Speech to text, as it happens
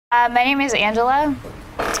My name is Angela.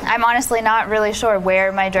 I'm honestly not really sure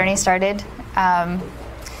where my journey started. I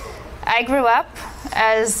grew up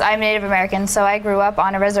as I'm Native American, so I grew up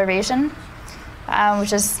on a reservation,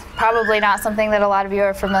 which is probably not something that a lot of you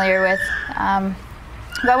are familiar with.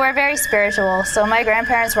 But we're very spiritual, so my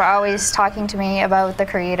grandparents were always talking to me about the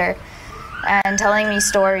Creator and telling me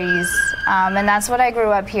stories, and that's what I grew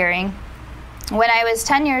up hearing. When I was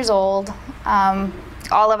 10 years old,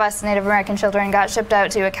 all of us Native American children got shipped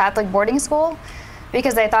out to a Catholic boarding school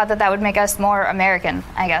because they thought that that would make us more American,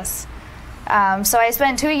 I guess. So I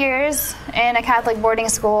spent 2 years in a Catholic boarding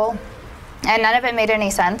school, and none of it made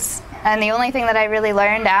any sense. And the only thing that I really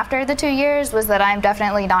learned after the 2 years was that I'm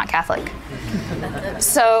definitely not Catholic.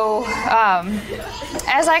 So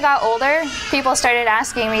as I got older, people started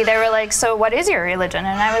asking me, they were like, so what is your religion?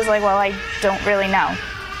 And I was like, well, I don't really know.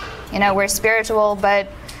 You know, we're spiritual, but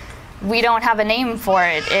we don't have a name for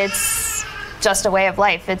it. It's just a way of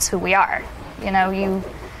life. It's who we are. You know, you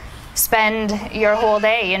spend your whole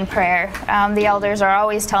day in prayer. The elders are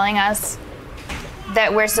always telling us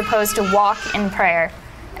that we're supposed to walk in prayer.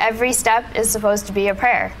 Every step is supposed to be a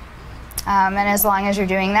prayer. And as long as you're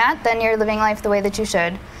doing that, then you're living life the way that you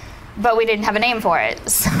should. But we didn't have a name for it.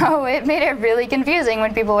 So it made it really confusing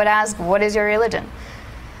when people would ask, what is your religion?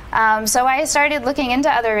 So I started looking into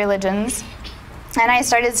other religions, and I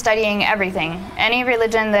started studying everything. Any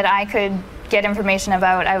religion that I could get information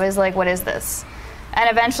about, I was like, what is this? And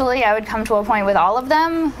eventually I would come to a point with all of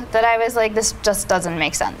them that I was like, this just doesn't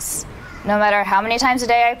make sense. No matter how many times a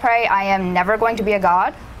day I pray, I am never going to be a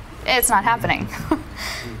god. It's not happening.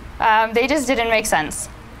 They just didn't make sense.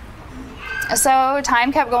 So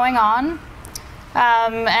time kept going on,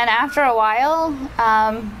 and after a while,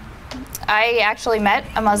 I actually met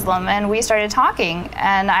a Muslim, and we started talking,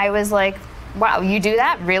 and I was like, wow, you do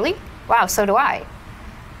that? Really? Wow, so do I.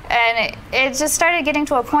 And it just started getting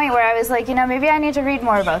to a point where I was like, you know, maybe I need to read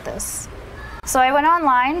more about this. So I went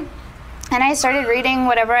online, and I started reading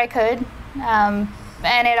whatever I could, and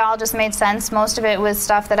it all just made sense. Most of it was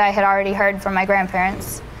stuff that I had already heard from my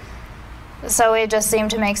grandparents. So it just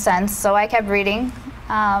seemed to make sense. So I kept reading,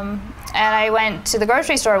 and I went to the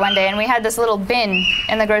grocery store one day, and we had this little bin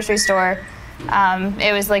in the grocery store.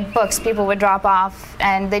 It was like books people would drop off,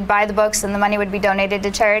 and they'd buy the books, and the money would be donated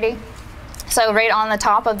to charity. So right on the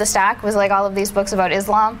top of the stack was like all of these books about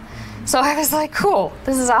Islam. So I was like, cool,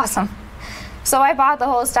 this is awesome. So I bought the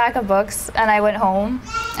whole stack of books, and I went home,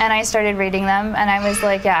 and I started reading them, and I was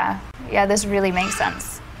like, yeah, this really makes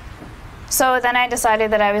sense. So then I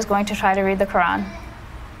decided that I was going to try to read the Quran.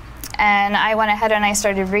 And I went ahead and I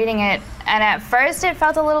started reading it. And at first it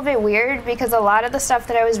felt a little bit weird because a lot of the stuff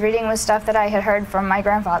that I was reading was stuff that I had heard from my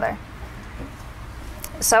grandfather.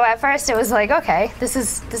 So at first it was like, okay, this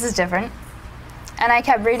is different. And I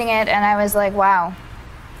kept reading it, and I was like, wow,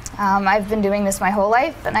 I've been doing this my whole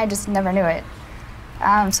life, and I just never knew it.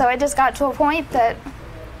 So it just got to a point that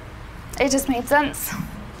it just made sense.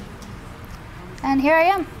 And here I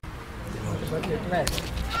am.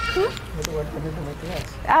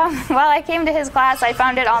 Well, I came to his class. I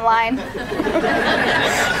found it online.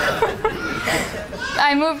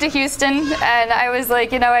 I moved to Houston, and I was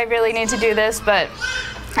like, you know, I really need to do this, but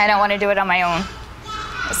I don't want to do it on my own.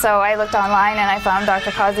 So I looked online, and I found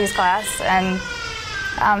Dr. Kazi's class, and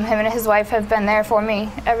him and his wife have been there for me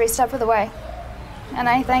every step of the way. And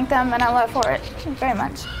I thank them and I love for it very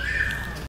much.